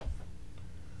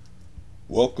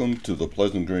Welcome to the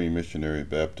Pleasant Green Missionary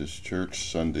Baptist Church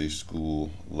Sunday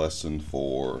School lesson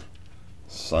for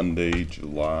Sunday,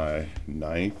 July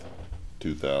 9th,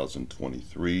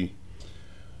 2023.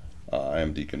 I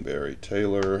am Deacon Barry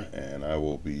Taylor, and I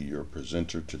will be your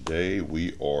presenter today.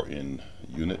 We are in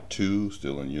Unit 2,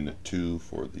 still in Unit 2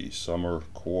 for the summer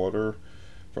quarter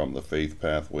from the Faith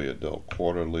Pathway Adult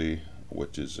Quarterly,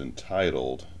 which is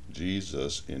entitled,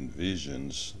 Jesus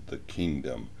Envisions the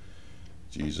Kingdom.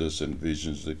 Jesus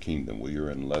envisions the kingdom. We are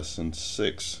in lesson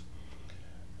 6,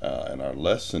 and our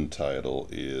lesson title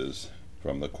is,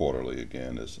 from the quarterly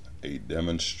again, is A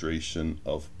Demonstration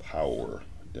of Power.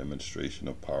 Demonstration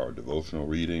of Power. Devotional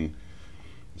reading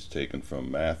is taken from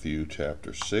Matthew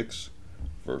chapter 6,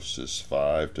 verses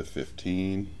 5 to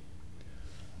 15.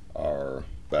 Our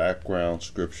background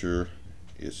scripture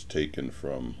is taken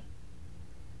from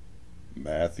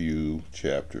Matthew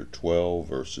chapter 12,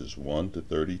 verses 1 to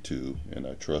 32, and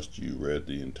I trust you read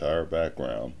the entire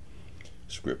background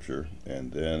scripture.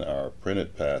 And then our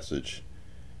printed passage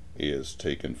is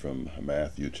taken from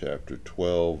Matthew chapter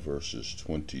 12, verses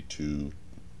 22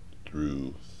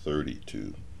 through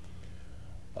 32.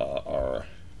 Our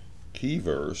key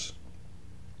verse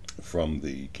from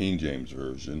the King James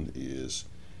Version is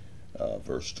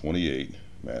verse 28,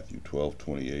 Matthew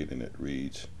 12:28, and it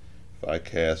reads, "If I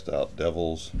cast out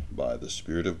devils by the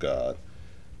Spirit of God,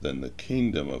 then the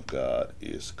kingdom of God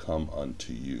is come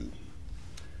unto you."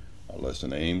 Our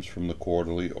lesson aims from the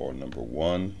quarterly are: number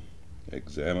 1,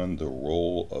 examine the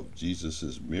role of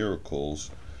Jesus'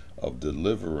 miracles of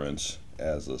deliverance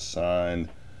as a sign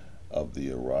of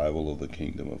the arrival of the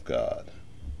kingdom of God.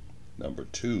 Number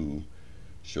 2,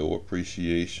 show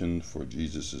appreciation for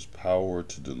Jesus' power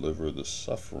to deliver the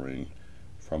suffering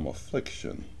from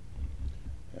affliction.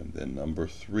 And then number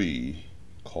 3,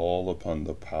 call upon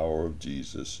the power of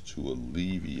Jesus to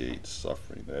alleviate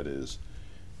suffering. That is,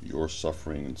 your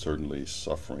suffering, and certainly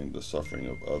the suffering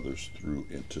of others through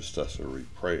intercessory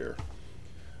prayer.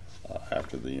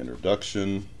 After the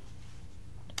introduction,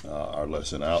 our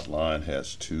lesson outline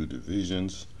has 2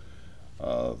 divisions.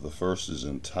 The first is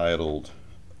entitled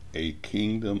A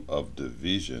Kingdom of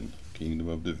Division. Kingdom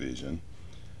of Division.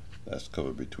 That's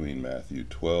covered between Matthew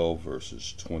 12,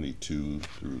 verses 22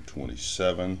 through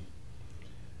 27.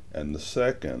 And the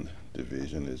second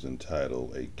division is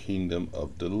entitled A Kingdom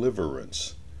of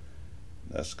Deliverance.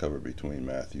 That's covered between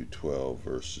Matthew 12,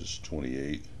 verses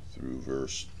 28 through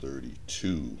verse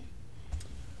 32.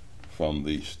 From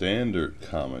the Standard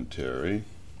Commentary,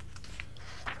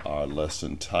 our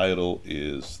lesson title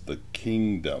is The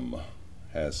Kingdom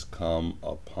Has Come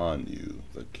Upon You.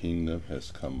 The Kingdom Has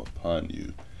Come Upon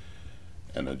You.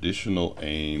 And additional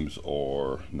aims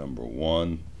are: number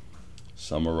 1,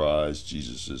 summarize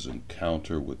Jesus'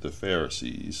 encounter with the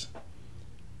Pharisees.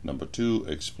 Number 2,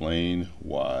 explain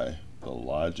why the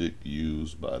logic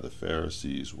used by the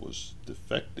Pharisees was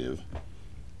defective.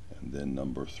 And then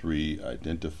number 3,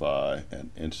 identify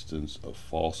an instance of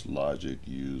false logic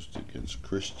used against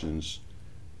Christians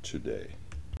today.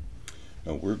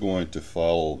 Now we're going to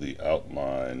follow the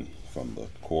outline from the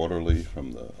quarterly,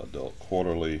 from the adult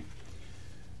quarterly.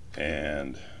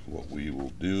 And what we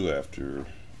will do after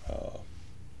a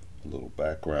little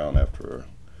background, after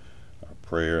our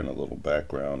prayer and a little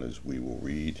background, is we will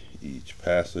read each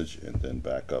passage and then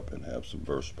back up and have some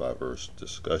verse by verse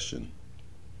discussion.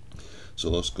 So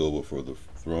let's go before the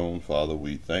throne. Father,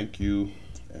 we thank you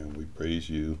and we praise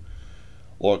you,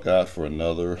 Lord God, for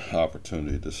another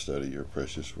opportunity to study your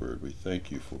precious word. We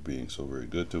thank you for being so very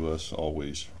good to us,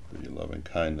 always for your loving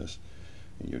kindness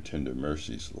and your tender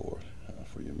mercies, Lord,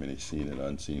 for your many seen and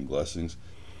unseen blessings.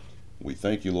 We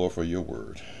thank you, Lord, for your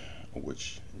word,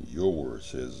 which your word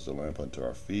says is a lamp unto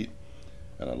our feet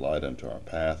and a light unto our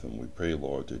path. And we pray,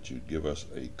 Lord, that you give us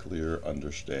a clear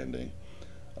understanding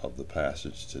of the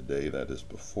passage today that is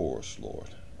before us, Lord.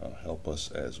 Help us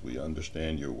as we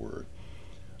understand your word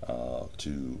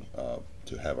to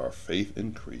have our faith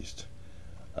increased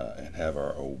and have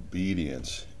our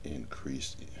obedience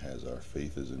increased as our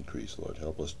faith is increased, Lord.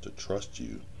 Help us to trust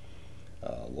you,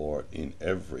 Lord, in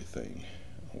everything.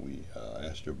 We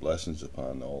ask your blessings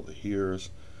upon all the hearers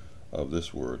of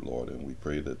this word, Lord, and we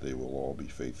pray that they will all be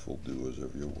faithful doers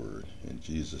of your word. In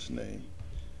Jesus' name,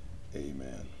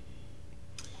 amen.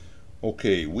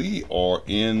 Okay, we are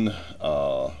in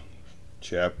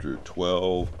chapter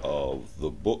 12 of the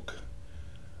book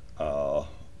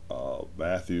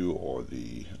Matthew, or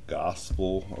the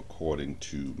Gospel according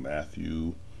to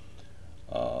Matthew,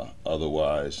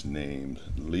 otherwise named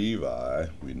Levi.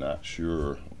 We're not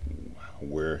sure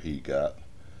where he got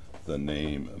the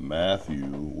name Matthew,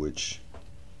 which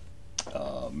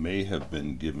may have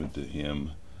been given to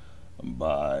him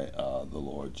by the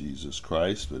Lord Jesus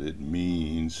Christ, but it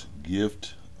means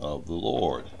gift of the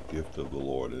Lord. Gift of the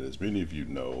Lord. And as many of you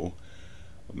know,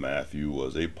 Matthew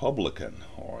was a publican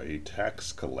or a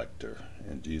tax collector,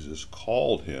 and Jesus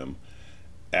called him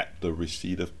at the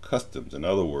receipt of customs. In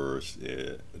other words,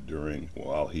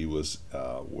 while he was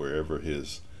wherever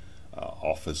his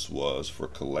office was for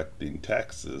collecting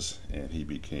taxes, and he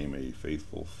became a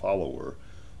faithful follower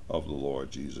of the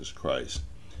Lord Jesus Christ.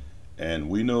 And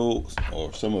we know,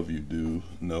 or some of you do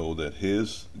know, that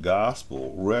his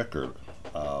gospel record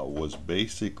was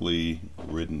basically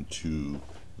written to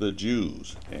the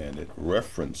Jews, and it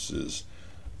references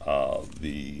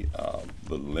the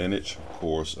lineage, of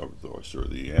course,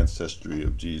 the ancestry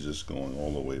of Jesus, going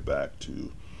all the way back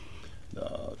to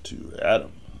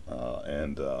Adam,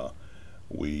 and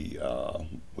we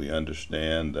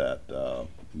understand that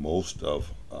most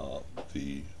of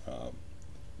the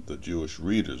Jewish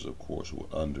readers, of course, will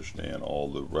understand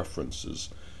all the references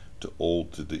to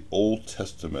the Old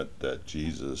Testament that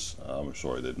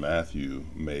that Matthew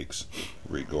makes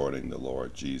regarding the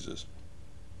Lord Jesus.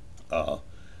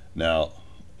 Now,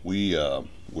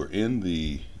 we're in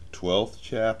the 12th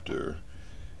chapter,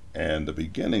 and the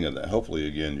beginning of that. Hopefully,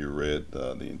 again, you read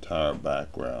the entire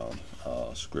background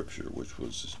scripture, which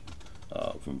was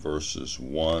from verses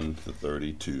 1 to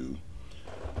 32.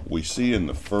 We see in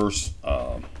the first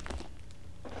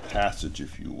passage,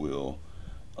 if you will,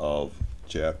 of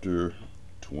chapter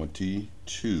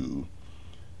 22,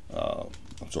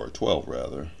 12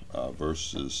 rather,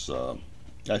 verses,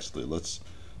 actually, let's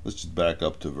just back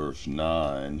up to verse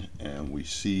 9, and we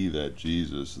see that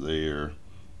Jesus there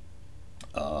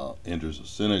enters a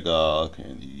synagogue,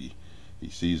 and he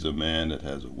sees a man that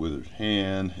has a withered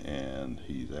hand, and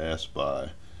he's asked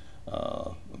by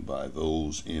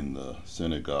those in the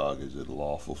synagogue, is it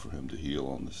lawful for him to heal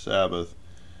on the Sabbath?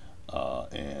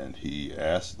 And he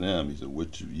asked them, he said,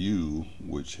 which of you,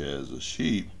 which has a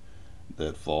sheep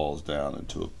that falls down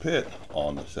into a pit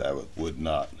on the Sabbath, would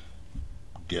not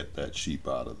get that sheep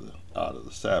out of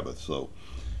the Sabbath? So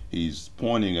he's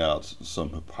pointing out some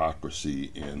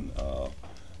hypocrisy in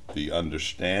the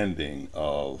understanding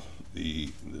of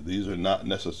these are not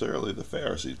necessarily the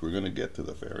Pharisees. We're going to get to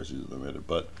the Pharisees in a minute,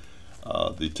 but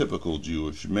the typical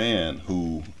Jewish man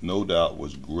who no doubt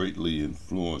was greatly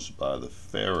influenced by the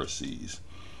Pharisees.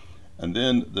 And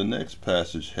then the next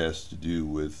passage has to do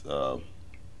with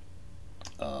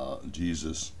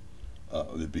Jesus.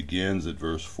 It begins at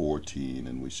verse 14,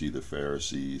 and we see the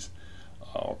Pharisees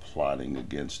are plotting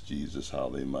against Jesus, how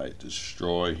they might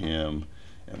destroy him.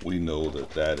 And we know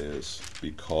that is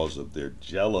because of their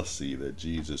jealousy that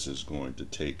Jesus is going to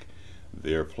take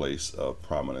their place of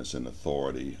prominence and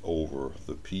authority over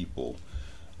the people.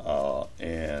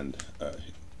 And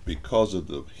because of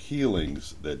the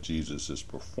healings that Jesus is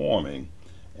performing,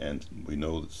 and we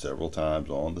know that several times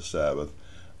on the Sabbath,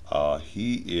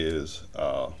 he is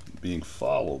being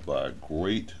followed by a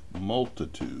great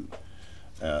multitude,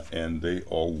 and they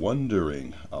are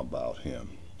wondering about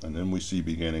him. And then we see,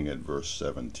 beginning at verse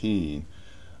 17,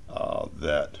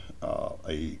 that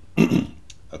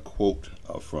a quote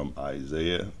from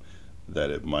Isaiah,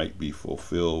 that it might be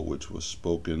fulfilled, which was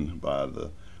spoken by the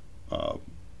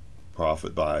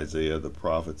prophet, by Isaiah the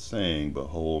prophet, saying,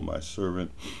 behold my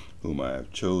servant, whom I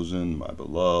have chosen, my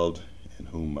beloved, in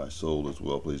whom my soul is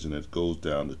well pleased. And it goes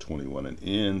down to 21 and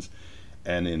ends,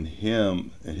 and in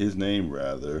his name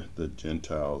rather, the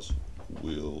Gentiles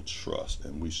will trust.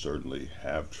 And we certainly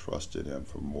have trusted him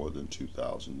for more than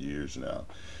 2,000 years now.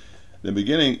 Then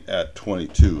beginning at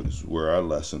 22 is where our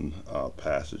lesson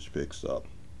passage picks up.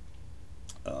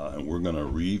 And we're going to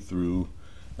read through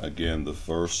again the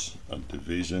first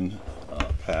division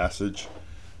passage.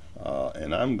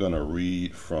 And I'm going to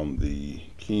read from the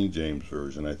King James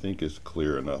Version. I think it's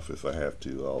clear enough. If I have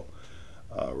to,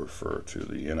 I'll refer to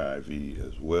the NIV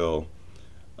as well.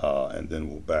 And then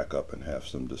we'll back up and have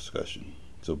some discussion.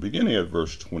 So beginning at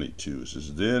verse 22, it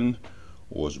says, then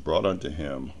was brought unto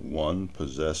him one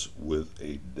possessed with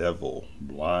a devil,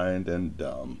 blind and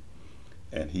dumb,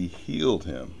 and he healed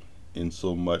him,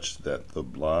 insomuch that the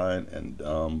blind and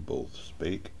dumb both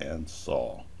spake and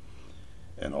saw.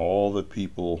 And all the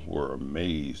people were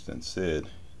amazed, and said,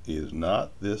 is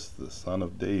not this the son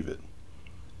of David?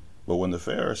 But when the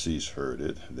Pharisees heard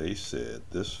it, they said,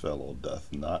 this fellow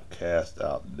doth not cast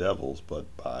out devils, but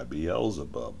by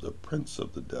Beelzebub, the prince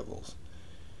of the devils.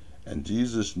 And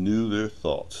Jesus knew their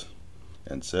thoughts,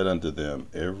 and said unto them,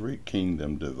 every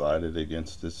kingdom divided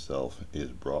against itself is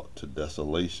brought to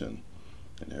desolation,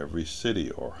 and every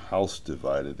city or house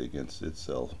divided against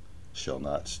itself shall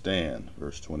not stand.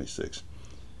 Verse 26.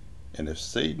 And if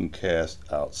Satan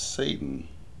cast out Satan,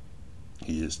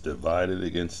 He is divided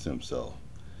against himself.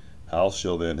 How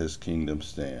shall then his kingdom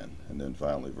stand? And then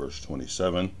finally, verse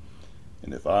 27.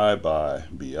 And if I by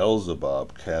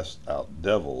Beelzebub cast out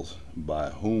devils, by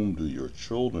whom do your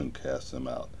children cast them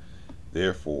out?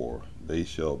 Therefore they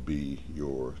shall be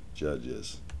your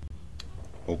judges.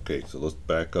 Okay, so let's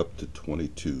back up to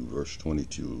 22, verse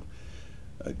 22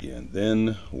 again.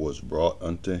 Then was brought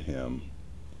unto him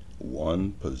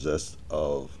one possessed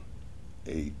of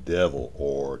a devil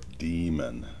or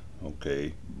demon,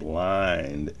 okay,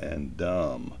 blind and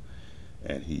dumb,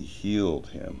 and he healed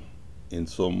him,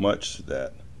 insomuch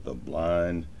that the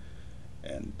blind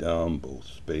and dumb both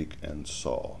spake and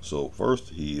saw. So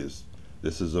first,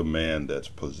 this is a man that's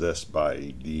possessed by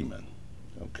a demon,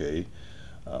 okay,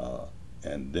 uh,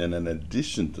 and then in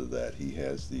addition to that, he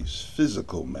has these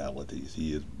physical maladies.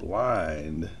 He is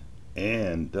blind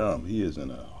and dumb. He is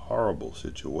in a horrible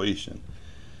situation.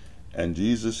 And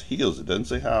Jesus heals. It doesn't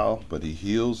say how, but he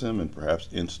heals him, and perhaps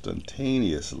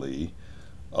instantaneously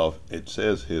of, it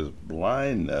says, his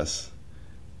blindness,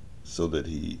 so that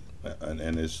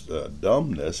and his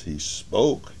dumbness, he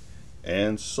spoke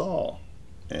and saw.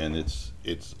 And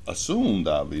it's assumed,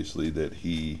 obviously, that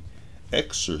he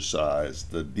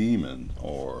exorcised the demon,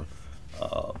 or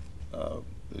uh, uh,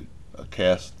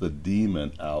 cast the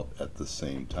demon out at the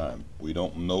same time. We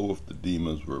don't know if the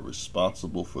demons were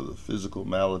responsible for the physical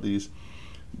maladies,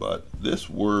 but this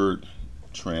word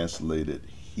translated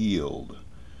healed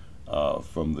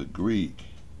from the Greek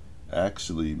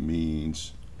actually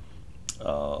means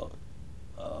uh,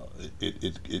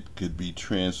 it could be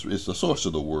it's the source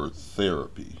of the word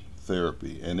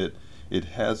therapy, and it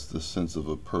has the sense of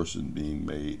a person being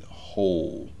made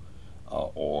whole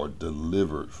or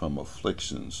delivered from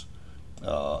afflictions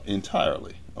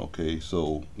entirely. Okay,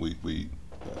 so we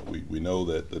know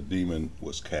that the demon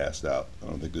was cast out. I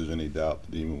don't think there's any doubt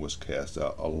the demon was cast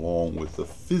out along with the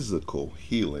physical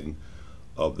healing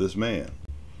of this man.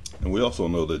 And we also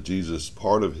know that Jesus,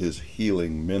 part of his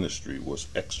healing ministry was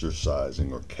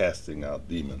exorcising or casting out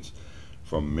demons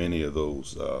from many of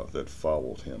those that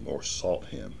followed him or sought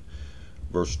him.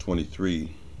 Verse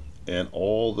 23, and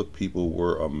all the people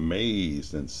were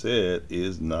amazed and said,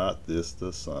 is not this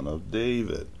the son of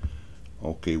David?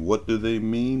 Okay, what do they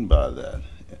mean by that?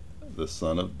 The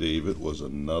son of David was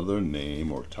another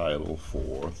name or title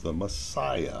for the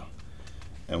Messiah.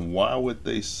 And why would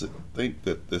they think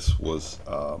that this was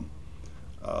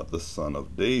the son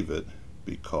of David?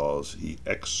 Because he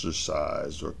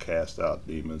exorcised or cast out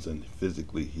demons and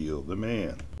physically healed the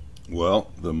man.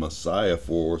 Well, the Messiah,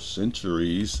 for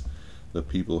centuries, the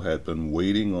people had been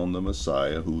waiting on the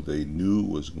Messiah, who they knew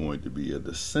was going to be a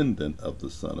descendant of the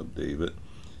son of David.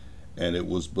 And it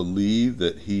was believed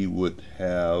that he would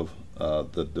have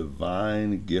the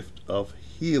divine gift of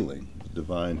healing. The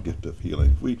divine gift of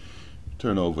healing. If we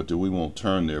turn over to, we won't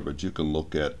turn there, but you can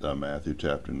look at Matthew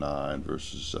chapter 9,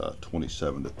 verses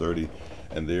 27 to 30.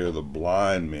 And there the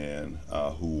blind man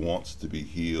who wants to be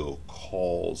healed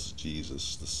calls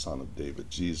Jesus the son of David.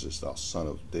 Jesus, thou son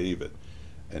of David.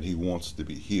 And he wants to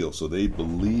be healed. So they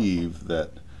believe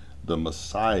that the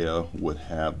Messiah would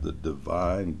have the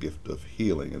divine gift of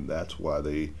healing. And that's why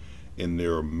they, in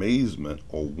their amazement,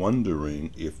 are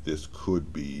wondering if this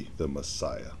could be the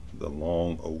Messiah, the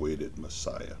long-awaited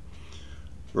Messiah.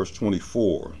 Verse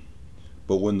 24,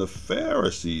 but when the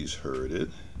Pharisees heard it,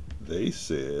 they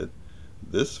said,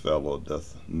 this fellow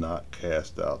doth not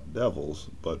cast out devils,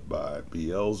 but by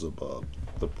Beelzebub,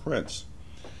 the prince.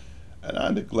 And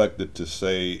I neglected to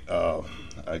say,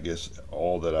 I guess,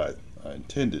 all that I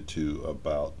intended to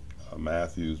about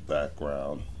Matthew's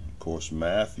background. Of course,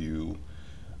 Matthew,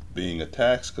 being a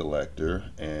tax collector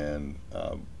and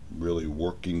really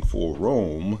working for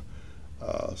Rome,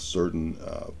 certain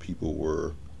people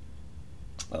were,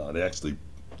 they actually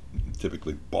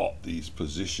typically bought these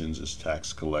positions as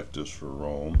tax collectors for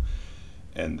Rome,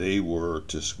 and they were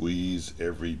to squeeze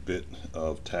every bit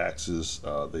of taxes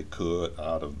they could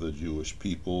out of the Jewish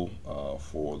people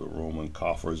for the Roman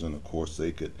coffers, and of course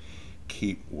they could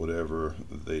keep whatever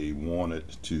they wanted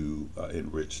to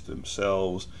enrich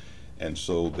themselves. And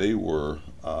so they were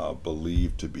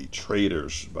believed to be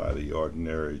traitors by the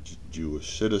ordinary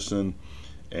Jewish citizen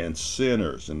and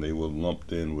sinners, and they were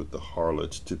lumped in with the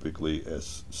harlots typically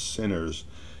as sinners,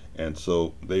 and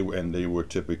so they were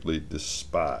typically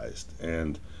despised.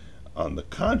 And on the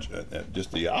contrary,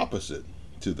 just the opposite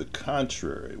to the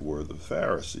contrary, were the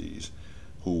Pharisees,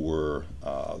 who were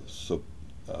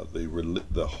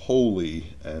the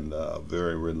holy and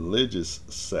very religious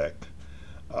sect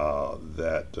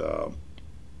that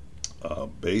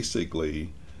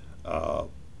basically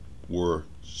were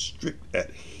strict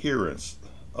adherents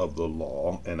of the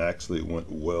law, and actually went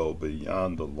well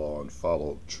beyond the law and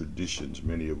followed traditions,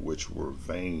 many of which were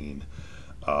vain.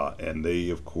 And they,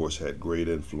 of course, had great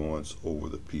influence over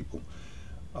the people.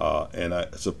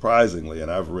 Surprisingly,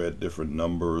 and I've read different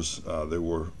numbers, there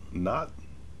were not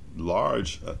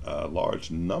large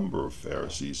number of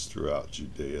Pharisees throughout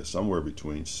Judea, somewhere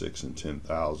between 6 and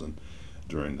 10,000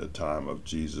 during the time of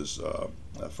Jesus'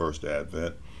 first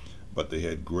advent. But they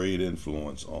had great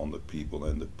influence on the people,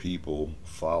 and the people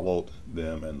followed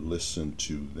them and listened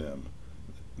to them.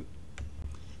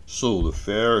 So the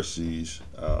Pharisees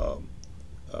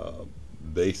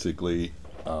basically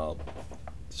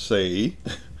say,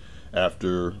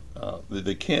 after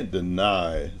they can't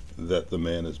deny that the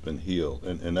man has been healed,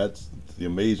 and that's the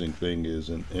amazing thing is,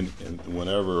 and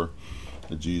whenever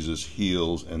Jesus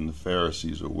heals and the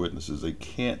Pharisees are witnesses, they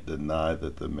can't deny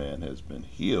that the man has been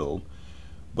healed.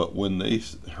 But when they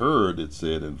heard, it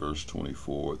said in verse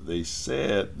 24, they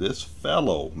said, this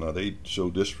fellow, now they show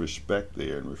disrespect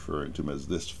there in referring to him as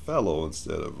this fellow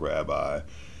instead of rabbi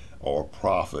or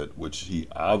prophet, which he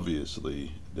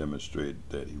obviously demonstrated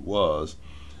that he was,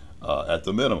 at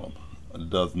the minimum,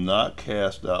 doth not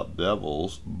cast out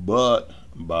devils, but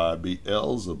by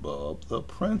Beelzebub, the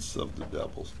prince of the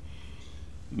devils.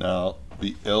 Now,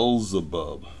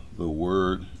 Beelzebub, the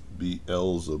word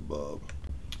Beelzebub,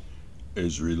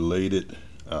 is related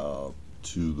to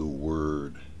the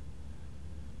word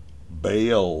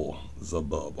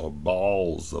Baal-zebub or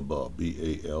Baal-zebub, Baal-Zebub,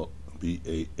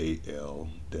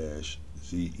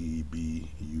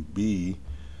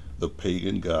 the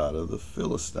pagan god of the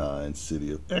Philistine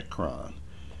city of Ekron.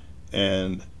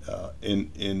 And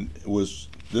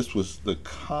this was the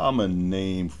common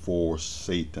name for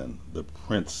Satan, the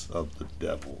prince of the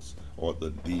devils, or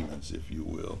the demons, if you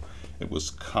will. It was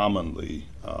commonly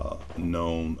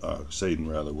known, Satan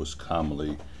rather, was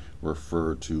commonly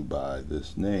referred to by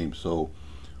this name. So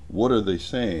what are they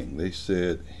saying? They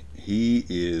said he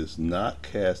is not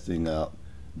casting out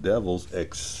devils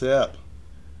except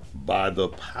by the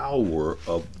power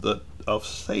of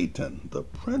Satan, the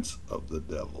prince of the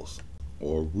devils,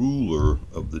 or ruler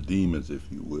of the demons, if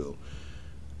you will.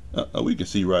 We can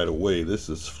see right away this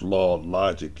is flawed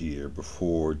logic here.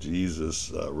 Before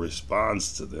Jesus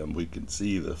responds to them, we can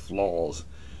see the flaws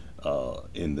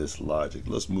in this logic.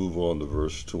 Let's move on to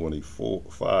verse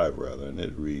 25 rather, and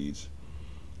it reads,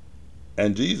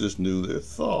 and Jesus knew their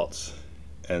thoughts,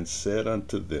 and said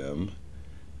unto them,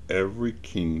 every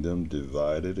kingdom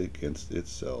divided against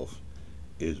itself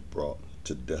is brought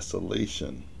to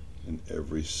desolation, and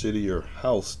every city or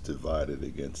house divided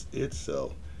against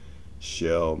itself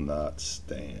shall not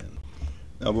stand.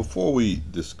 Now, before we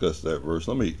discuss that verse,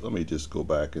 let me just go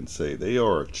back and say they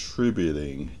are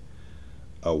attributing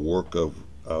a work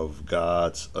of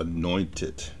God's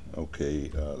anointed.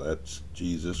 Okay, that's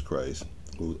Jesus Christ,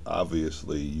 who's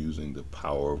obviously using the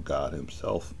power of God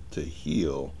Himself to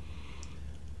heal,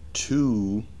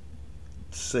 to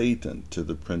Satan, to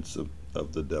the prince of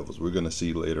the devils. We're going to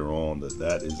see later on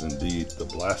that is indeed the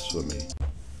blasphemy.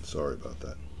 Sorry about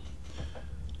that.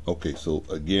 Okay, so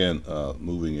again,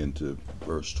 moving into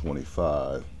verse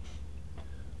 25,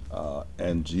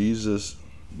 and Jesus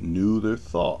knew their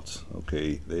thoughts.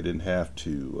 Okay, they didn't have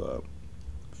to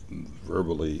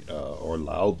verbally or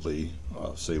loudly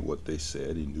say what they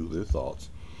said. He knew their thoughts.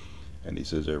 And he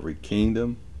says, every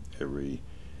kingdom, every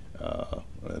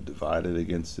divided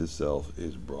against itself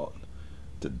is brought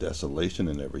to desolation,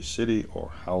 and every city or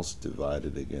house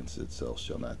divided against itself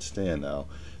shall not stand. Now,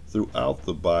 throughout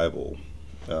the Bible,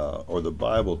 or the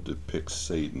Bible depicts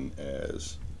Satan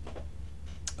as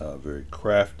very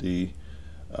crafty,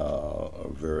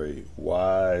 very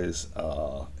wise,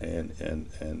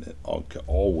 and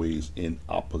always in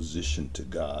opposition to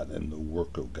God and the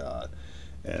work of God,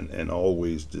 and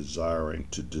always desiring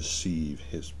to deceive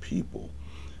His people.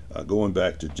 Going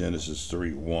back to Genesis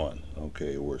 3:1,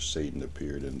 okay, where Satan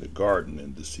appeared in the garden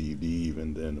and deceived Eve,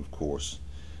 and then of course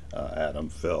Adam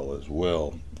fell as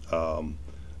well.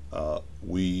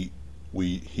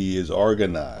 He is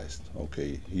organized.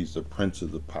 Okay, he's the prince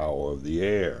of the power of the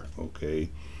air. Okay,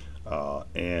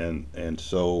 and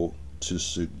so to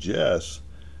suggest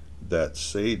that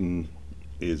Satan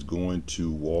is going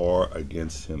to war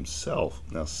against himself.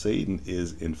 Now, Satan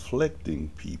is inflicting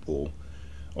people,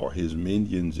 or his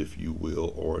minions, if you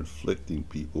will, or inflicting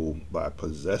people by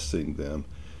possessing them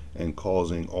and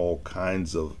causing all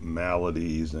kinds of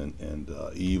maladies and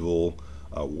evil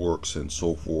works and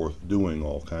so forth, doing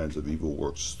all kinds of evil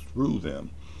works through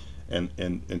them.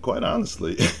 And quite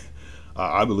honestly,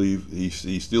 I believe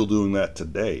he's still doing that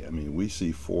today. I mean, we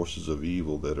see forces of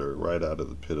evil that are right out of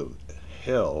the pit of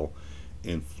hell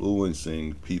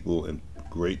influencing people and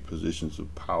great positions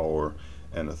of power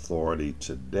and authority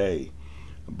today.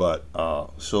 But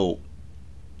so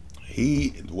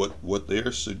what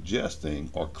they're suggesting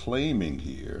or claiming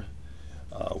here,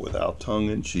 without tongue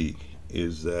in cheek,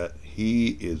 is that he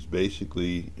is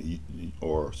basically,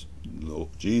 or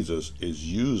Jesus is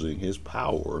using his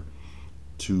power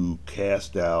to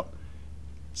cast out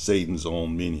Satan's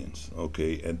own minions,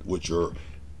 okay, and which are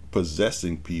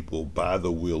possessing people by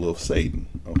the will of Satan,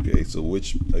 okay. So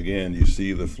which again, you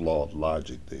see the flawed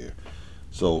logic there.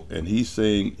 So, and he's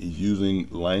saying, he's using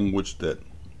language that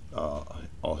all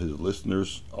of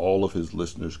his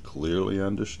listeners clearly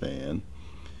understand,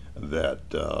 that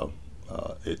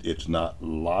it's not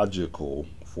logical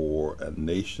for a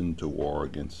nation to war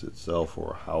against itself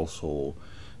or a household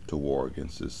to war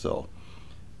against itself.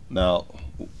 Now,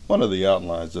 one of the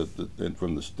outlines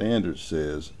from the standard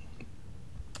says,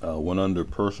 when under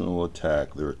personal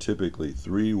attack, there are typically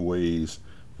three ways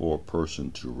for a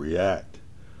person to react.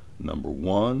 Number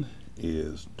one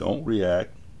is don't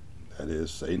react, that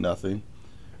is, say nothing.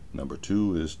 Number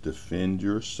two is defend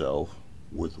yourself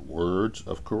with words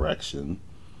of correction.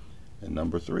 And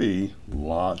number three,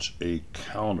 launch a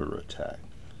counterattack.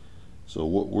 So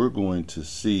what we're going to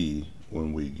see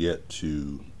when we get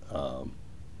to,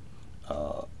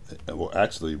 well,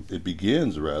 actually, it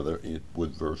begins rather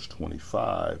with verse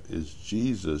 25, is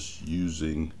Jesus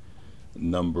using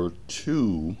number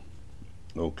two.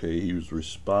 Okay, he was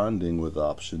responding with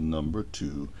option number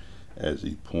two as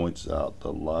he points out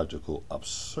the logical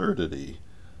absurdity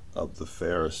of the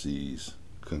Pharisees'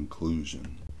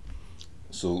 conclusion.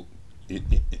 So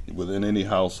within any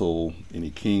household, any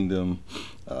kingdom,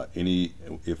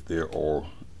 if there are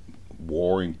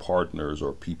warring partners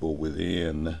or people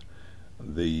within,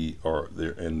 they are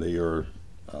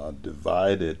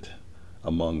divided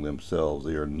among themselves.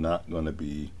 They are not going to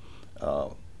be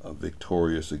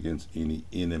victorious against any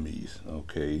enemies,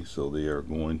 okay. So they are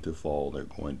going to fall, they're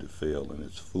going to fail, and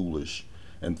it's foolish.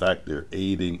 In fact, they're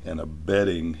aiding and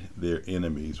abetting their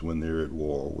enemies when they're at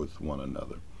war with one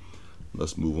another.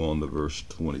 Let's move on to verse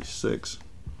 26,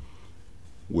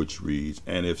 which reads,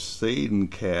 and if Satan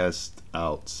cast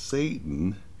out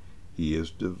Satan, he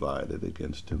is divided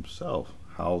against himself.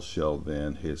 How shall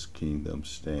then his kingdom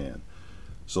stand?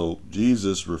 So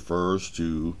Jesus refers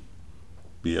to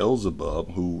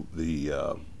Beelzebub, who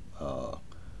the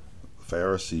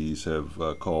Pharisees have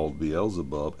called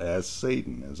Beelzebub as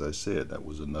Satan. As I said, that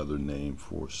was another name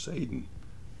for Satan.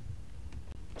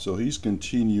 So he's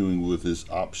continuing with his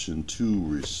option two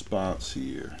response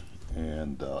here,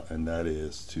 and that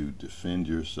is to defend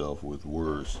yourself with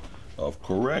words of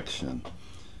correction.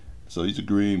 So he's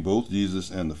agreeing both Jesus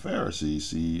and the Pharisees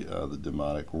see the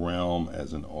demonic realm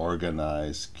as an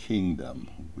organized kingdom.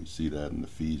 We see that in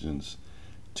Ephesians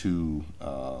 2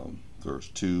 verse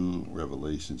 2,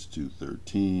 Revelations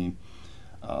 2:13,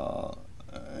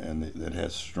 and that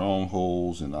has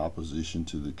strongholds in opposition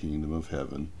to the kingdom of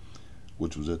heaven,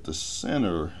 which was at the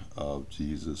center of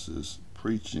Jesus's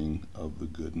preaching of the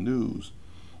good news.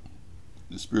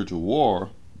 The spiritual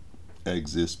war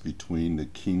exists between the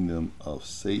kingdom of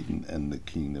Satan and the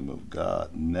kingdom of God.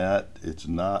 It's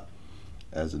not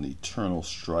as an eternal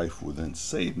strife within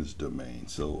Satan's domain.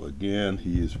 So again,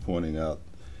 he is pointing out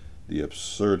the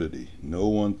absurdity. No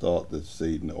one thought that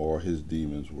Satan or his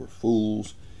demons were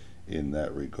fools in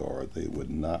that regard. They would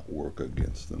not work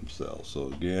against themselves. So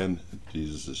again,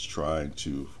 Jesus is trying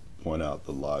to point out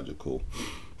the logical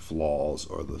flaws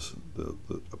or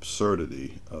the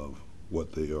absurdity of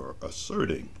what they are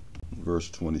asserting. Verse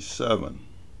 27,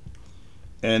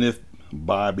 and if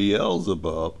by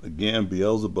Beelzebub, again,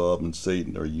 Beelzebub and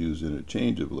Satan are used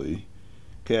interchangeably,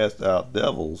 cast out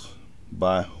devils,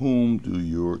 by whom do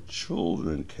your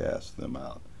children cast them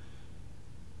out?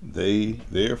 They,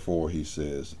 therefore, he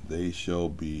says, they shall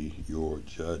be your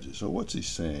judges. So what's he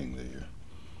saying there?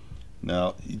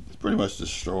 Now, he pretty much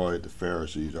destroyed the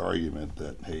Pharisees' argument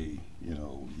that, hey,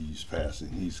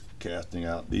 he's casting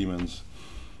out demons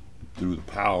through the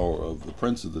power of the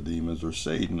prince of the demons, or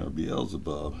Satan, or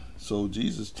Beelzebub. So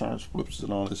Jesus flips it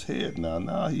on his head now.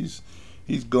 Now he's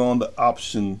gone to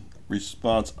option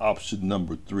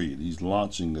number 3. He's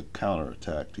launching a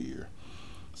counterattack here.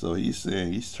 So he's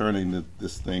saying, he's turning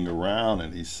this thing around,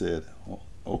 and he said,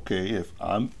 okay, if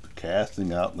I'm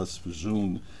casting out, let's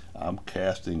presume I'm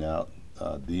casting out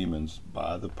demons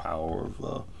by the power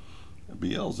of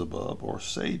Beelzebub or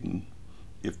Satan.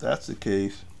 If that's the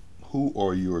case, who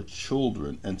are your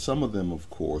children? And some of them, of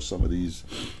course, some of these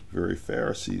very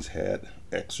Pharisees had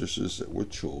exorcists that were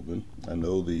children. I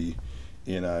know the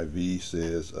NIV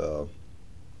says,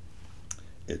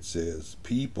 it says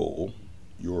people,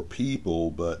 your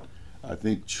people, but I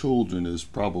think children is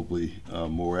probably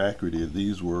more accurate.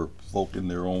 These were folk in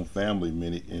their own family,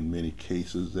 in many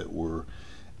cases, that were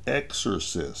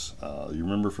exorcists. You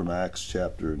remember from Acts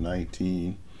chapter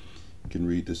 19, you can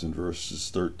read this in verses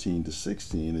 13 to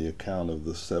 16, the account of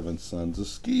the seven sons of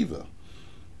Sceva.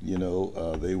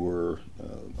 They were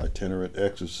itinerant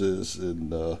exorcists in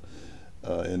the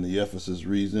Ephesus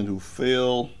region who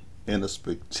failed in a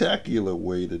spectacular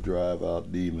way to drive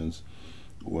out demons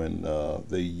when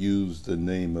they used the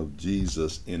name of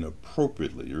Jesus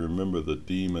inappropriately. You remember the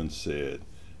demon said,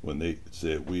 when they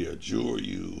said, "We adjure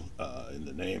you in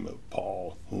the name of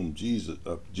Paul, whom Jesus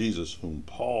whom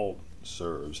Paul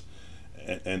serves,"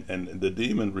 and the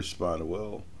demon responded,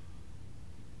 "Well,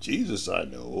 Jesus I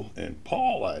know, and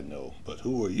Paul I know, but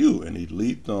who are you?" And he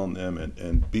leaped on them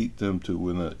and beat them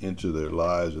into their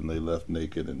lives, and they left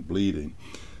naked and bleeding.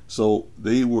 So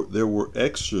there were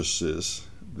exorcists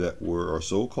that were, or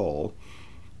so-called,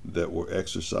 that were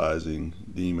exorcising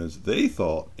demons, they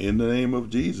thought, in the name of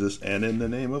Jesus and in the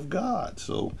name of God.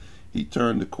 So he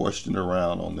turned the question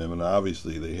around on them, and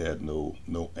obviously they had no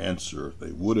answer.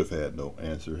 They would have had no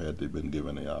answer had they been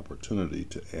given the opportunity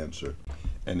to answer.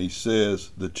 And he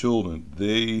says, the children,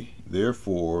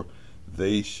 therefore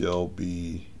they shall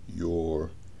be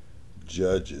your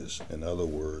judges. In other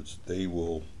words, they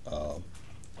will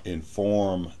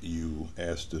inform you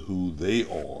as to who they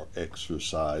are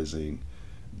exorcising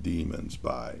demons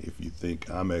by. If you think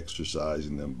I'm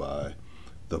exorcising them by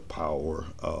the power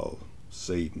of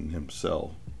Satan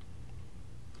himself.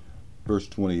 Verse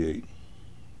 28.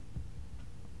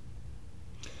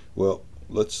 Well,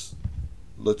 let's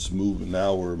move.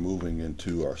 Now we're moving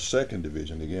into our second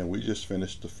division. Again, we just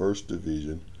finished the first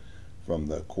division from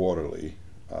the quarterly,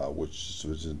 which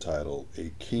was entitled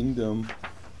A Kingdom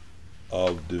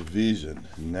of Division.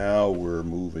 Now we're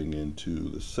moving into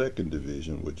the second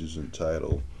division, which is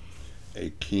entitled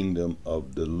A Kingdom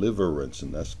of Deliverance,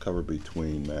 and that's covered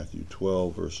between Matthew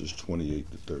 12 verses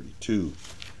 28 to 32.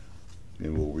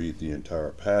 And we'll read the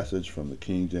entire passage from the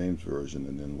King James Version,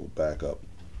 and then we'll back up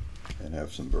and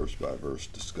have some verse by verse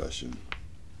discussion.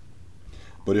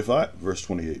 Verse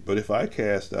 28, but if I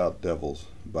cast out devils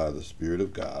by the Spirit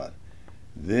of God,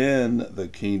 then the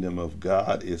kingdom of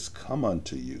God is come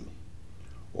unto you.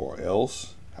 Or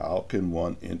else, how can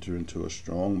one enter into a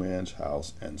strong man's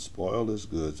house and spoil his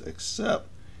goods, except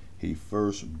he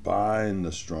first bind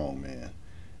the strong man,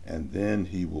 and then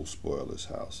he will spoil his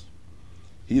house?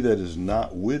 He that is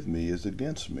not with me is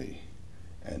against me,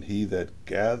 and he that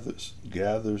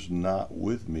gathers not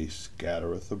with me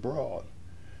scattereth abroad.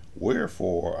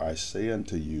 Wherefore I say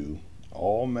unto you,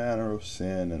 all manner of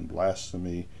sin and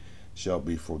blasphemy shall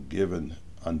be forgiven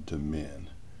unto men,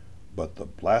 but the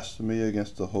blasphemy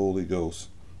against the Holy Ghost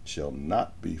shall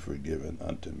not be forgiven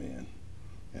unto men.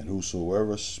 And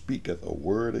whosoever speaketh a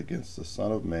word against the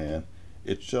Son of Man,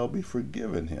 it shall be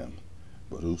forgiven him.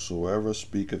 But whosoever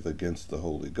speaketh against the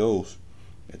Holy Ghost,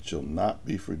 it shall not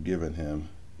be forgiven him,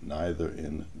 neither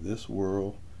in this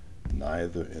world,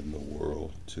 neither in the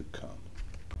world to come.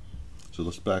 So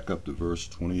let's back up to verse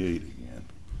 28 again,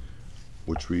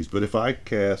 which reads, but if I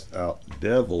cast out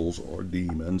devils or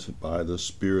demons by the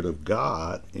Spirit of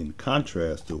God, in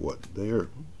contrast to what they're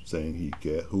saying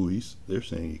they're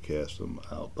saying he cast them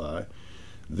out by,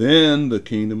 then the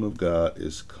kingdom of God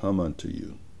is come unto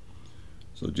you.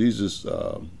 So Jesus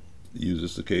used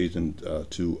this occasion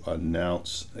to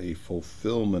announce a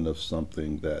fulfillment of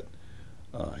something that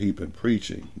he'd been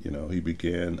preaching. He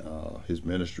began his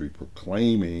ministry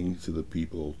proclaiming to the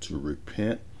people to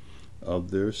repent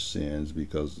of their sins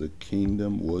because the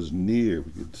kingdom was near.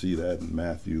 We can see that in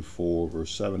Matthew 4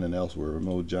 verse 7 and elsewhere.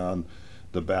 Remember, John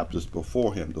the Baptist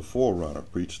before him, the forerunner,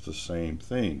 preached the same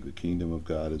thing. The kingdom of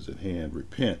God is at hand,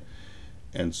 repent.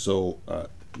 And so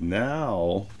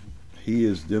now he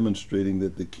is demonstrating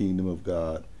that the kingdom of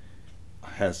God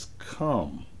has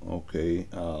come. Okay,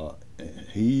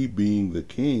 he being the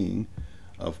king,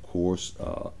 of course,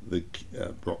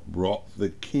 brought the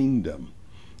kingdom.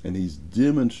 And he's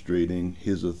demonstrating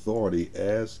his authority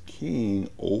as king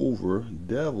over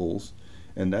devils.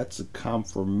 And that's a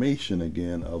confirmation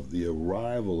again of the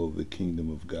arrival of the kingdom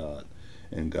of God.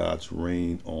 And God's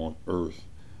reign on earth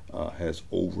has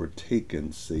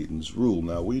overtaken Satan's rule.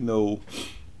 Now we know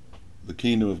the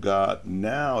kingdom of God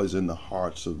now is in the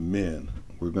hearts of men.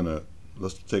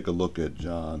 Let's take a look at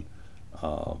John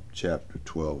chapter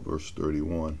 12, verse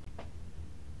 31.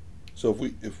 So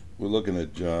if we're looking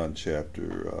at John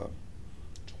chapter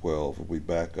 12, if we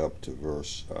back up to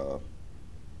verse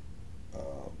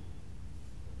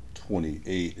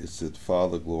 28, it said,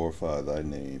 Father, glorify thy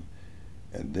name.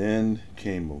 And then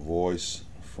came a voice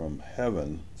from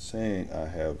heaven saying, I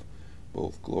have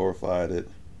both glorified it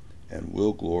and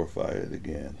will glorify it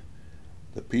again.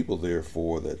 The people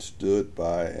therefore that stood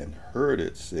by and heard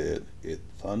it said, It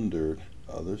thundered.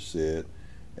 Others said,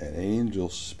 An angel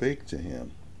spake to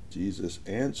him. Jesus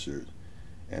answered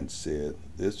and said,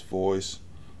 This voice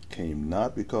came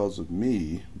not because of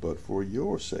me, but for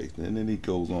your sake. And then he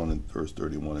goes on in verse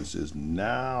 31 and says,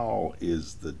 Now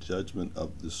is the judgment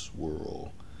of this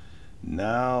world.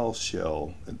 Now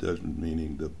shall, and judgment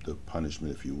meaning the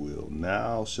punishment, if you will,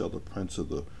 now shall the prince of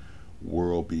the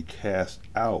world be cast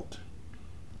out.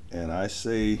 And I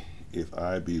say, if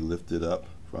I be lifted up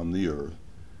from the earth,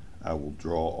 I will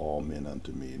draw all men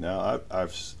unto me. Now,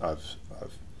 I've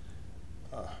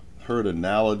heard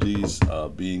analogies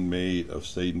being made of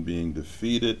Satan being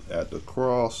defeated at the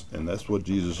cross, and that's what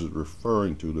Jesus is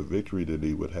referring to, the victory that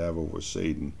he would have over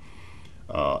Satan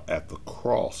at the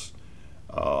cross.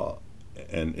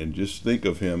 And just think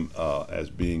of him as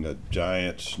being a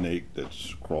giant snake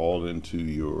that's crawled into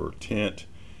your tent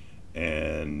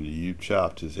and you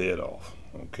chopped his head off.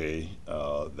 Okay,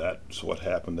 that's what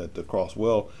happened at the cross.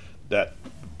 Well, that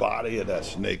body of that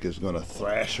snake is going to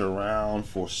thrash around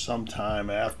for some time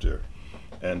after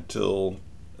until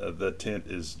the tent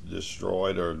is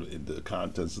destroyed, or the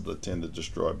contents of the tent is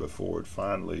destroyed before it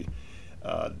finally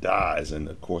dies. And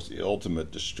of course, the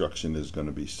ultimate destruction is going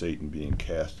to be Satan being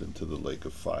cast into the lake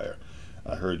of fire.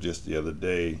 I heard just the other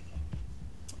day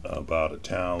about a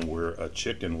town where a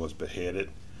chicken was beheaded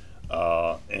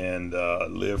and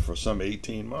lived for some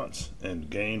 18 months and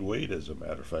gained weight, as a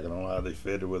matter of fact. I don't know how they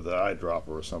fed it with an eyedropper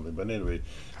or something, but anyway,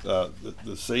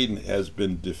 the Satan has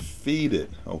been defeated.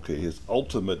 Okay, his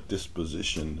ultimate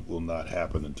disposition will not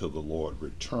happen until the Lord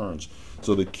returns.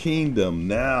 So the kingdom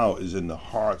now is in the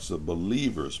hearts of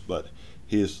believers, but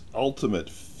his ultimate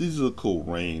physical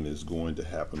reign is going to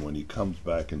happen when he comes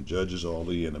back and judges all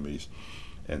the enemies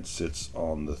and sits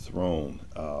on the throne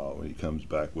when he comes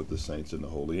back with the saints and the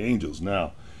holy angels.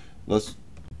 Now,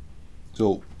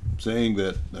 so saying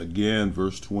that again,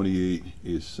 verse 28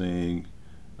 is saying,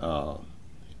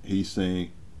 he's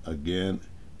saying again,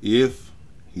 if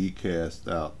he cast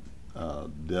out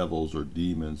devils or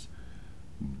demons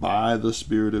by the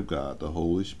Spirit of God, the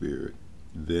Holy Spirit,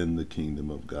 then the kingdom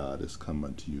of God has come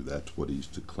unto you. That's what he's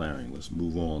declaring. Let's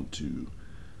move on to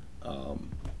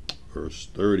verse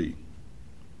 30.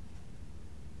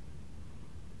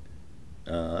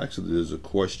 Actually, there's a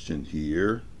question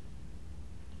here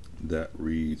that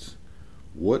reads,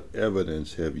 What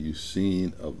evidence have you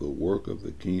seen of the work of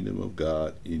the kingdom of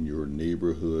God in your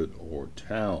neighborhood or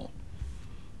town?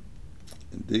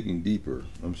 And digging deeper,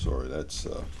 I'm sorry, that's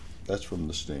from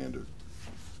the Standard.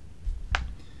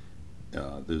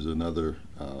 There's another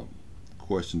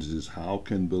question that is, how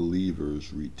can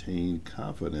believers retain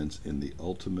confidence in the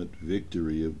ultimate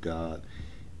victory of God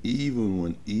even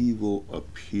when evil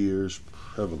appears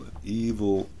prevalent?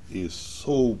 Evil is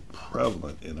so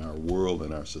prevalent in our world,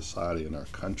 in our society, in our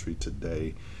country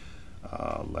today.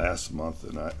 Last month,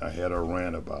 and I had a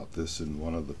rant about this in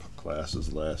one of the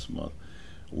classes last month,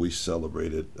 we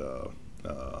celebrated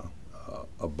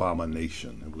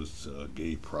Abomination. It was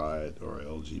Gay Pride or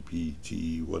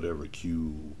LGBT, whatever,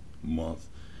 Q month.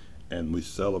 And we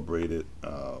celebrated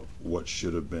what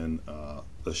should have been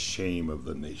the shame of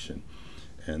the nation.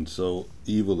 And so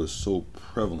evil is so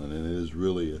prevalent, and it is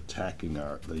really attacking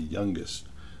the youngest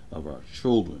of our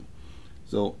children.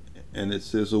 So, and it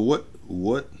says, so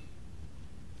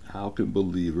how can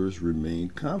believers remain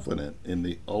confident in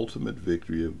the ultimate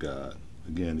victory of God?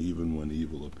 Again, even when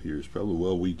evil appears prevalent.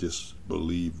 Well, we just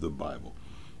believe the Bible.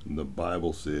 And the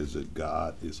Bible says that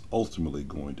God is ultimately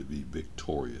going to be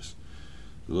victorious.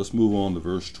 So let's move on to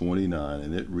verse 29,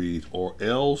 and it reads, Or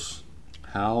else,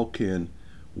 how can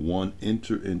one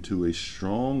enter into a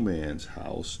strong man's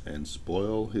house and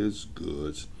spoil his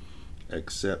goods,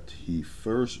 except he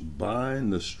first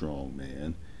bind the strong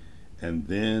man, and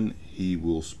then he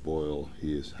will spoil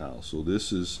his house? So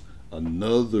this is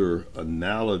another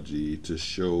analogy to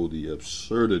show the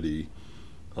absurdity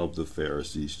of the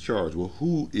Pharisees' charge. Well,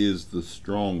 who is the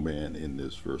strong man in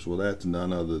this verse? Well, that's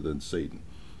none other than Satan,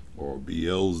 or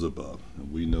Beelzebub.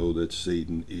 And we know that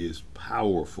Satan is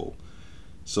powerful.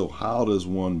 So how does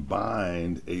one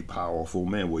bind a powerful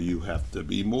man? Well, you have to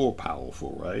be more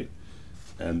powerful, right?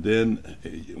 And then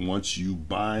once you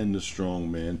bind the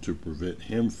strong man to prevent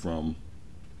him from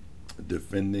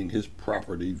defending his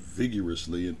property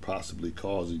vigorously and possibly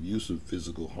causing use of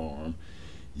physical harm,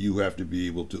 you have to be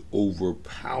able to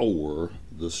overpower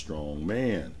the strong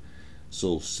man.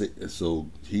 So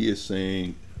he is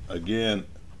saying, again,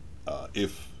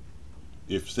 if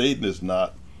Satan is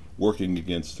not working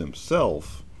against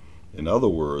himself, In other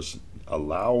words,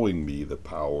 allowing me the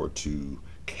power to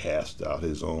cast out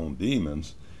his own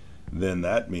demons, then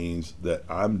that means that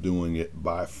I'm doing it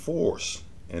by force.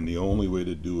 And the only way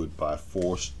to do it by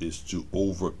force is to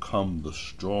overcome the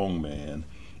strong man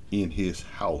in his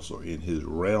house, or in his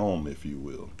realm, if you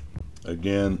will.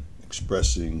 Again,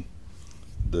 expressing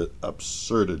the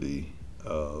absurdity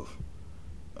of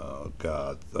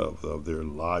God, of their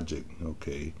logic,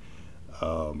 okay,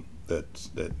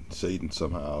 that Satan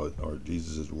somehow, or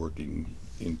Jesus is working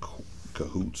in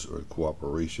cahoots or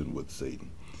cooperation with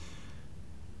Satan.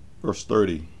 Verse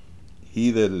 30,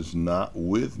 he that is not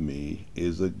with me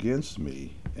is against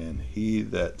me, and he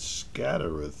that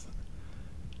gathereth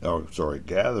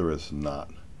not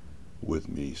with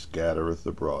me scattereth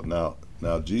abroad.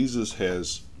 Now Jesus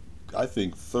has, I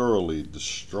think, thoroughly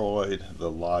destroyed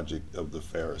the logic of the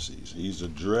Pharisees. He's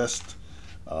addressed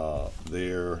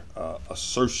their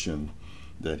assertion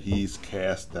that he's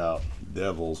cast out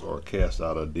devils or cast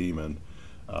out a demon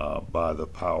by the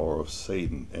power of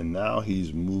Satan. And now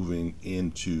he's moving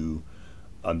into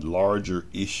a larger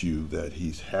issue that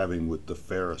he's having with the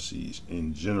Pharisees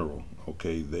in general.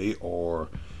 Okay, they are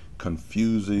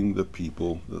confusing the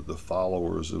people, the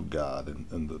followers of God,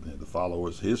 and the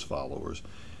followers, his followers,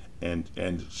 and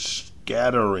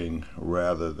scattering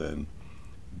rather than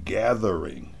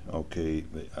gathering. Okay,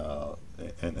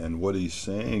 and what he's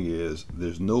saying is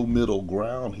there's no middle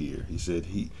ground here. He said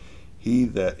he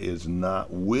that is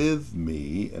not with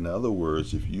me. In other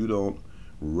words, if you don't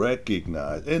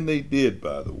recognize, and they did,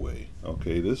 by the way.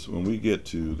 Okay, this, when we get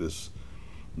to this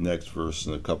next verse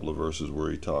and a couple of verses where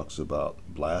he talks about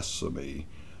blasphemy,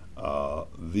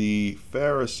 the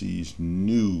Pharisees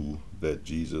knew that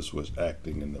Jesus was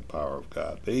acting in the power of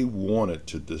God. They wanted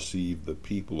to deceive the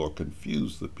people or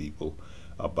confuse the people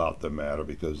about the matter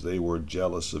because they were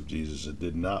jealous of Jesus and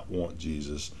did not want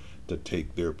Jesus to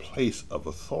take their place of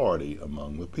authority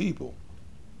among the people.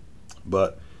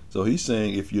 But so he's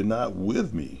saying, if you're not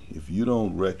with me, if you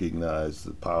don't recognize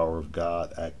the power of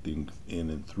God acting in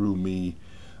and through me,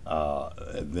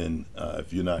 then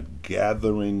if you're not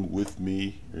gathering with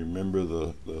me, remember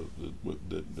the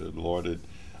Lord had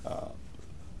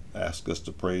asked us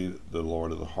to pray the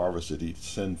Lord of the harvest that he'd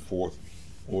send forth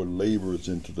more laborers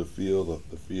into the field.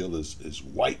 The field is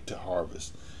white to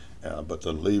harvest, but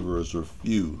the laborers are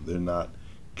few. They're not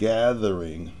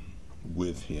gathering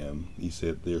with him. He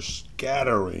said they're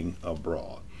scattering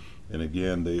abroad. And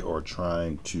again, they are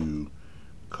trying to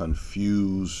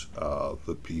confuse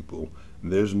the people.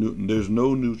 There's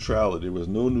no neutrality. There was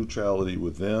no neutrality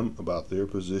with them about their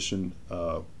position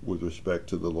with respect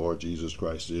to the Lord Jesus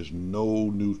Christ. There's no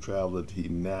neutrality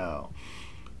now.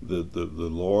 The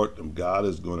Lord God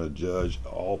is going to judge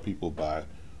all people by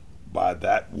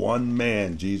that one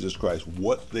man, Jesus Christ.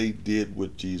 What they did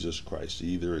with Jesus Christ, they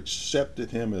either accepted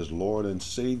him as Lord and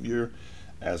Savior,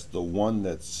 as the one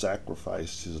that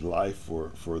sacrificed his life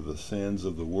for the sins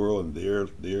of the world and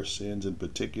their sins in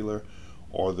particular,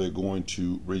 or they're going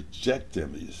to reject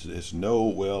him. It's no,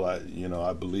 well, I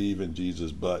believe in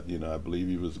Jesus, but I believe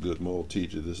he was a good moral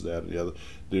teacher, this, that, and the other.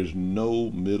 There's no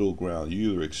middle ground.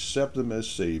 You either accept him as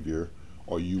Savior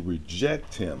or you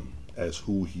reject him as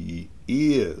who he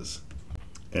is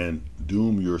and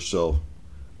doom yourself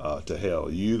to hell.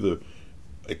 You either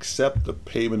accept the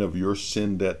payment of your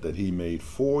sin debt that he made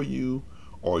for you,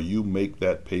 or you make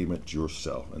that payment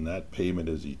yourself. And that payment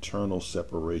is eternal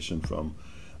separation from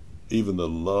even the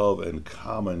love and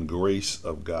common grace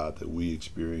of God that we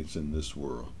experience in this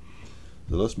world.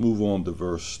 So let's move on to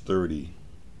verse 30,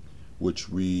 which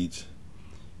reads,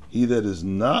 he that is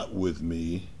not with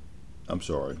me,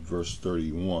 verse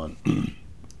 31,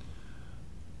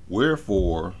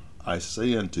 wherefore I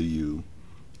say unto you,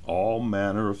 all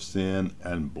manner of sin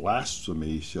and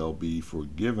blasphemy shall be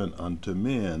forgiven unto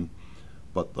men,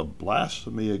 but the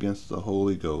blasphemy against the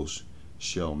Holy Ghost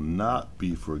shall not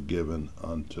be forgiven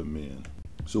unto men.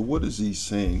 So what is he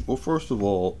saying? Well, first of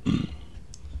all,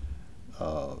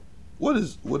 what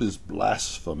is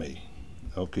blasphemy?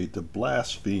 Okay, to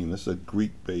blaspheme, this is a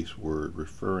Greek-based word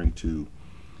referring to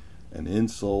an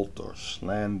insult or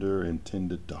slander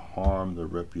intended to harm the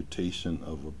reputation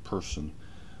of a person,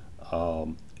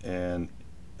 and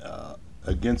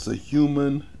against a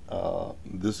human,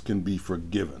 this can be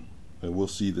forgiven, and we'll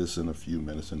see this in a few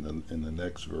minutes in the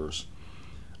next verse.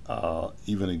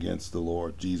 Even against the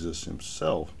Lord Jesus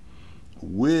himself,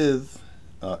 with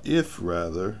it's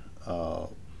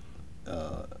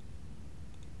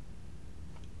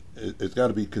got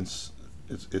to be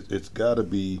it's got to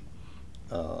be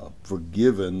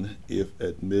forgiven if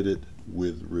admitted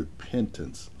with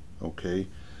repentance. Okay,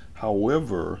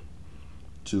 however,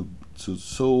 to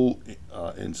so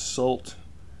insult,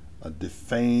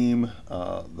 defame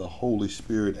the Holy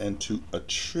Spirit, and to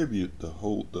attribute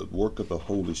the work of the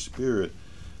Holy Spirit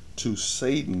to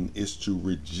Satan is to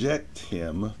reject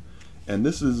him. And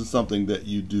this isn't something that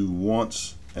you do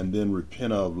once and then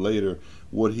repent of later.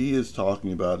 What he is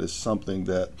talking about is something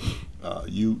that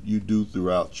you do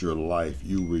throughout your life.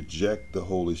 You reject the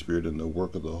Holy Spirit and the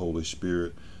work of the Holy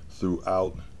Spirit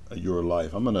throughout your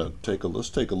life. Let's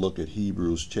take a look at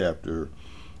Hebrews chapter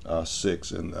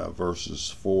 6 and verses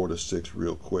 4 to 6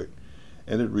 real quick.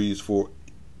 And it reads, "For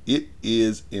it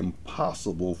is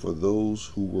impossible for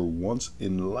those who were once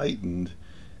enlightened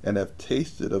and have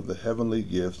tasted of the heavenly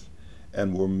gifts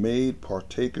and were made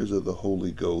partakers of the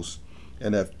Holy Ghost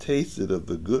and have tasted of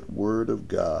the good word of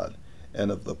God and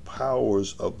of the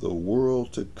powers of the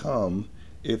world to come,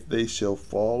 if they shall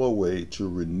fall away, to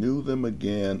renew them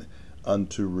again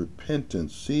unto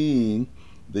repentance, seeing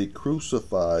they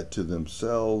crucified to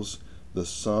themselves the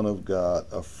Son of God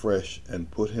afresh and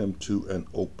put him to an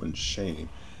open shame."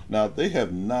 Now, they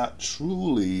have not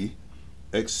truly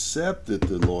accepted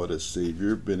the Lord as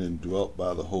Savior, been indwelt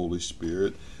by the Holy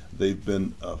Spirit. They've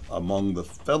been among the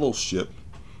fellowship,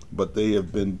 but they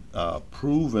have been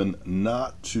proven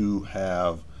not to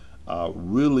have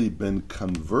really been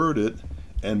converted.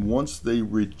 And once they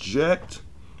reject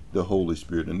the Holy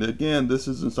Spirit, and again, this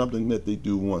isn't something that they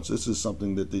do once. This is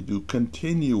something that they do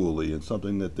continually, and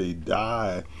something that they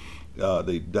die.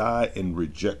 They die in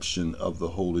rejection of the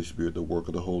Holy Spirit, the work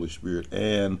of the Holy Spirit,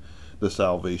 and the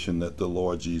salvation that the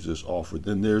Lord Jesus offered.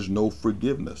 Then there's no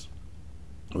forgiveness.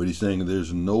 What he's saying,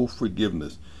 there's no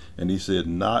forgiveness. And he said,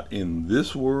 not in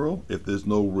this world. If there's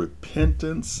no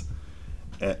repentance,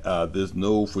 there's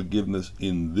no forgiveness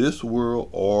in this world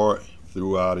or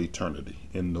throughout eternity,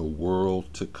 in the world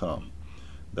to come.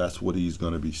 That's what he's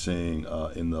going to be saying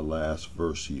in the last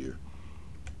verse here.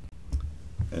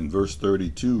 And verse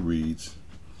 32 reads,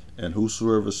 "And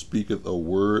whosoever speaketh a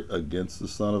word against the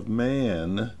Son of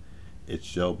Man, it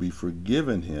shall be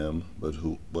forgiven him, but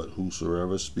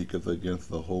whosoever speaketh against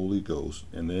the Holy Ghost,"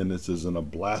 and then this is in a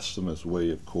blasphemous way,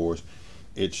 of course,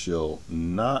 "it shall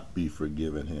not be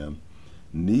forgiven him,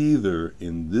 neither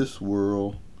in this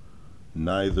world,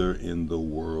 neither in the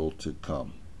world to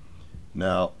come."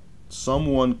 Now,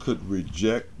 someone could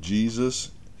reject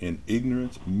Jesus in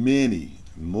ignorance.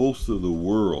 Most of the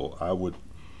world, I would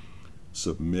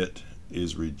submit,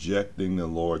 is rejecting the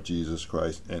Lord Jesus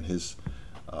Christ and his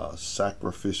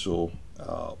sacrificial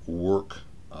work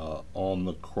on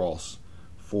the cross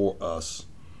for us,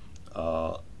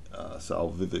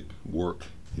 salvific work,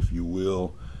 if you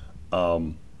will,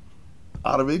 out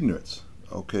of ignorance.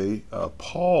 Okay,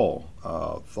 Paul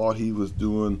thought he was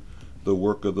doing the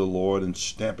work of the Lord and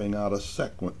stamping out a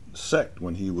sect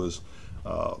when he was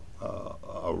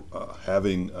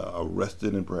having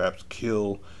arrested and perhaps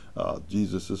killed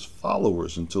Jesus'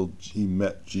 followers until he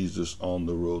met Jesus on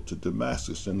the road to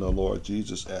Damascus. And the Lord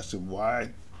Jesus asked him,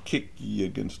 "Why kick ye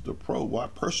against the Why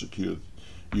persecute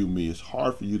you me? It's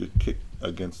hard for you to kick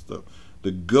against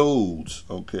the goads,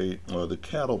 okay, or the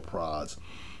cattle prods."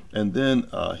 And then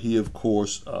he, of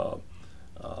course,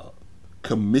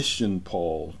 commissioned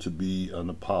Paul to be an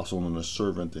apostle and a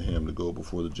servant to him, to go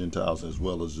before the Gentiles as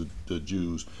well as the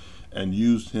Jews, and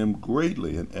used him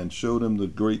greatly and showed him the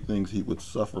great things he would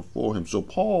suffer for him. So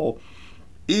Paul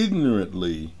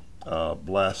ignorantly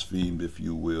blasphemed, if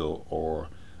you will, or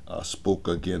spoke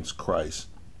against Christ.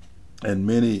 And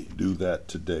many do that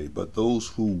today. But those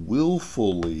who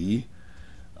willfully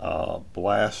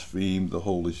blaspheme the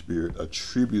Holy Spirit,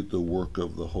 attribute the work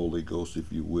of the Holy Ghost,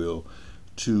 if you will,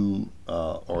 to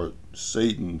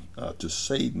Satan,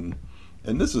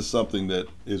 and this is something that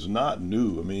is not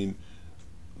new. I mean,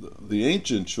 the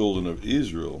ancient children of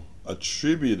Israel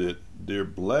attributed their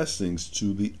blessings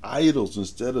to the idols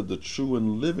instead of the true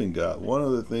and living God. One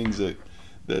of the things that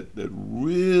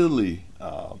really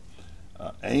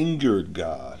angered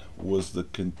God was the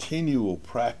continual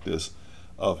practice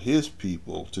of his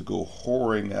people to go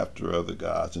whoring after other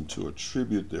gods and to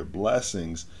attribute their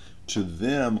blessings to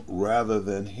them rather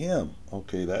than him.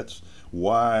 Okay, that's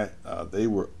why they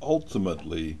were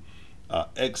ultimately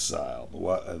exiled.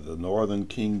 The northern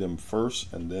kingdom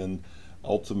first, and then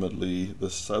ultimately the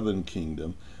southern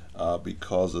kingdom,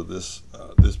 because of this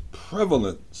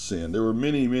prevalent sin. There were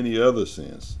many other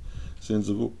sins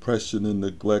of oppression and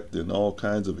neglect and all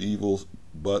kinds of evils,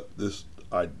 but this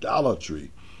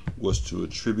idolatry was to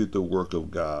attribute the work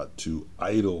of God to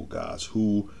idol gods,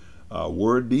 who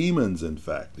were demons. In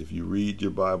fact, if you read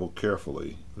your Bible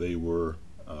carefully, they were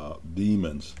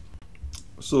demons.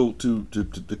 So to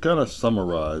kind of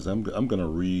summarize, I'm going to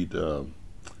read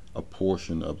a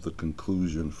portion of the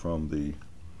conclusion from the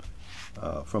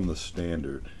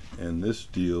standard, and this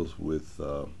deals with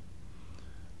the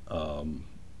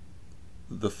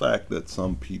fact that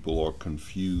some people are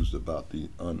confused about the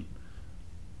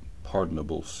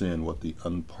unpardonable sin, what the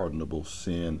unpardonable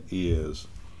sin is,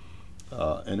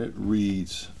 and it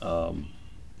reads.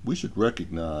 We should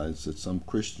recognize that some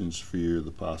Christians fear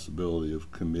the possibility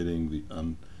of committing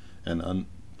an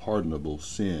unpardonable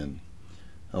sin.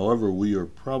 However, we are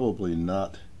probably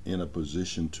not in a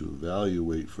position to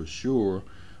evaluate for sure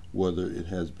whether it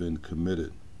has been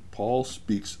committed. Paul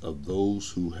speaks of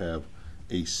those who have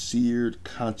a seared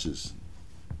conscience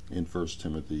in 1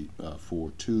 Timothy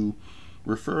 4:2,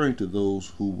 referring to those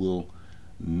who will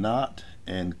not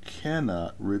and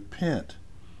cannot repent.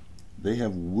 They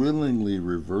have willingly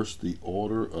reversed the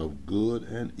order of good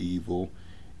and evil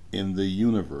in the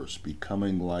universe,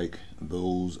 becoming like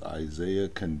those Isaiah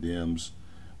condemns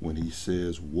when he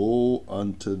says, "Woe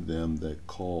unto them that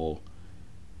call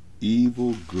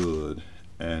evil good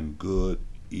and good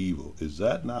evil." Is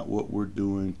that not what we're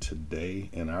doing today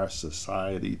in our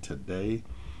society today?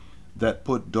 That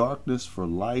put darkness for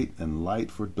light and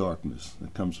light for darkness.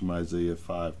 That comes from Isaiah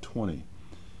 5:20.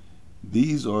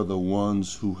 These are the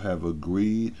ones who have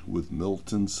agreed with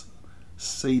Milton's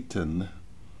Satan,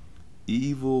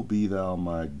 "Evil be thou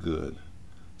my good."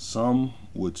 Some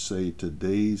would say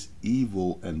today's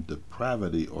evil and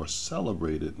depravity are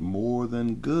celebrated more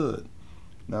than good.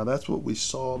 Now that's what we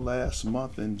saw last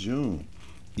month in June.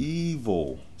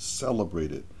 Evil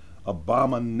celebrated,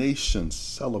 abomination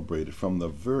celebrated, from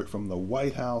the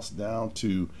White House down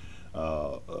to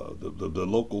the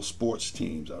local sports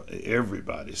teams.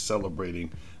 Everybody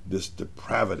celebrating this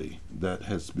depravity that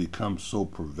has become so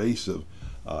pervasive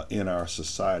in our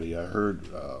society. I heard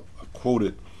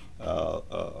quoted,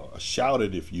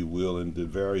 shouted, if you will, in the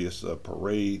various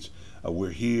parades.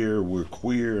 We're here, we're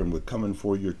queer, and we're coming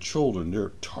for your children.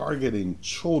 They're targeting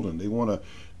children. They want to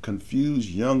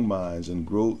confuse young minds and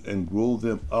grow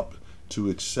them up to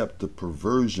accept the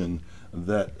perversion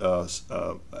that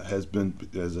has been,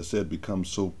 as I said, become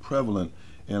so prevalent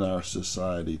in our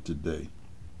society today.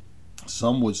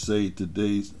 Some would say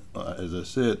today's, as I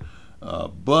said,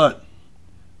 but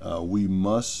we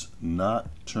must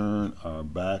not turn our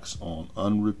backs on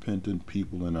unrepentant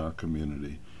people in our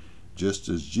community, just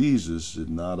as Jesus did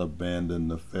not abandon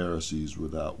the Pharisees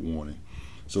without warning.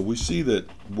 So we see that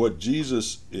what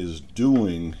Jesus is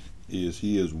doing is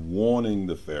he is warning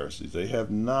the Pharisees. They have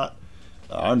not,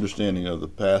 our understanding of the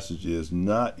passage is,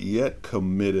 not yet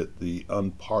committed the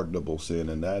unpardonable sin,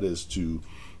 and that is to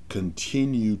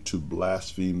continue to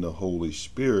blaspheme the Holy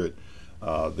Spirit.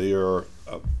 They are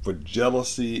for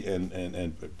jealousy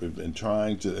and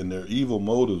trying to, and their evil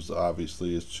motives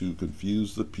obviously is to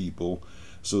confuse the people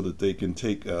so that they can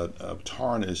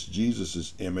tarnish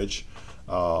Jesus's image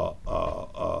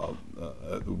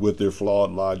with their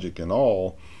flawed logic and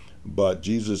all. But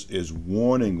Jesus is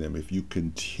warning them, if you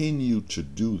continue to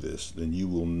do this, then you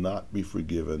will not be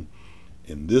forgiven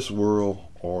in this world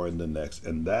or in the next.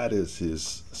 And that is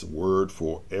his word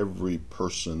for every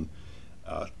person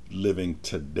living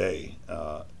today.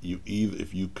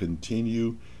 If you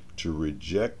continue to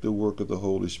reject the work of the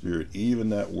Holy Spirit, even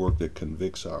that work that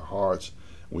convicts our hearts,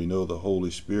 we know the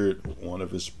Holy Spirit, one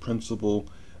of his principal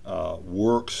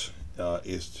works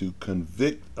is to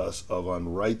convict us of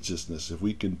unrighteousness. If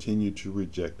we continue to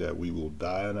reject that, we will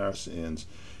die in our sins,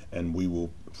 and we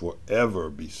will forever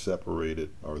be separated,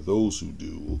 or those who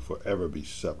do will forever be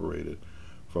separated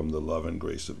from the love and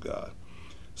grace of God.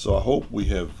 So I hope we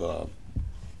have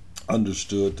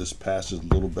understood this passage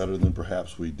a little better than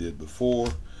perhaps we did before.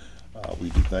 We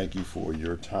do thank you for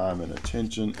your time and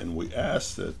attention, and we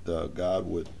ask that God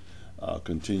would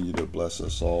continue to bless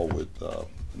us all with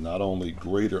not only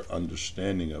greater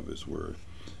understanding of his word,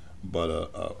 but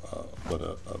a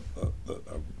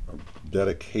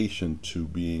dedication to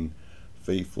being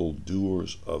faithful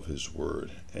doers of his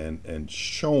word, and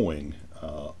showing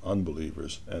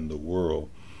unbelievers and the world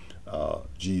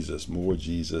Jesus, more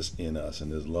Jesus in us,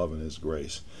 and his love and his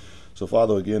grace. So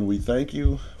Father, again, we thank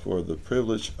you for the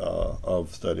privilege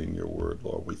of studying your word,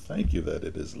 Lord. We thank you that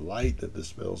it is light that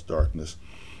dispels darkness.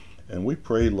 And we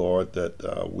pray, Lord,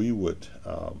 that we would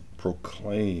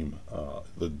proclaim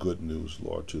the good news,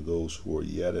 Lord, to those who are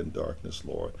yet in darkness,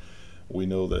 Lord. We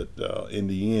know that in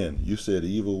the end, you said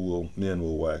men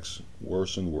will wax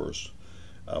worse and worse.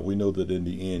 We know that in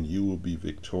the end, you will be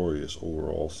victorious over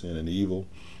all sin and evil.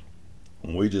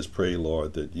 And we just pray,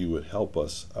 Lord, that you would help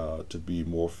us to be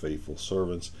more faithful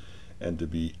servants, and to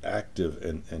be active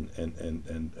and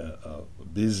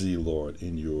busy, Lord,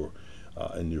 in your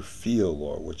field,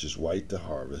 Lord, which is white to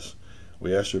harvest.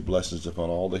 We ask your blessings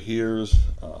upon all the hearers,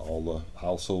 all the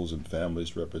households and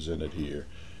families represented here,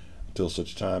 until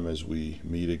such time as we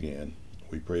meet again.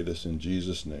 We pray this in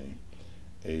Jesus' name.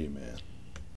 Amen.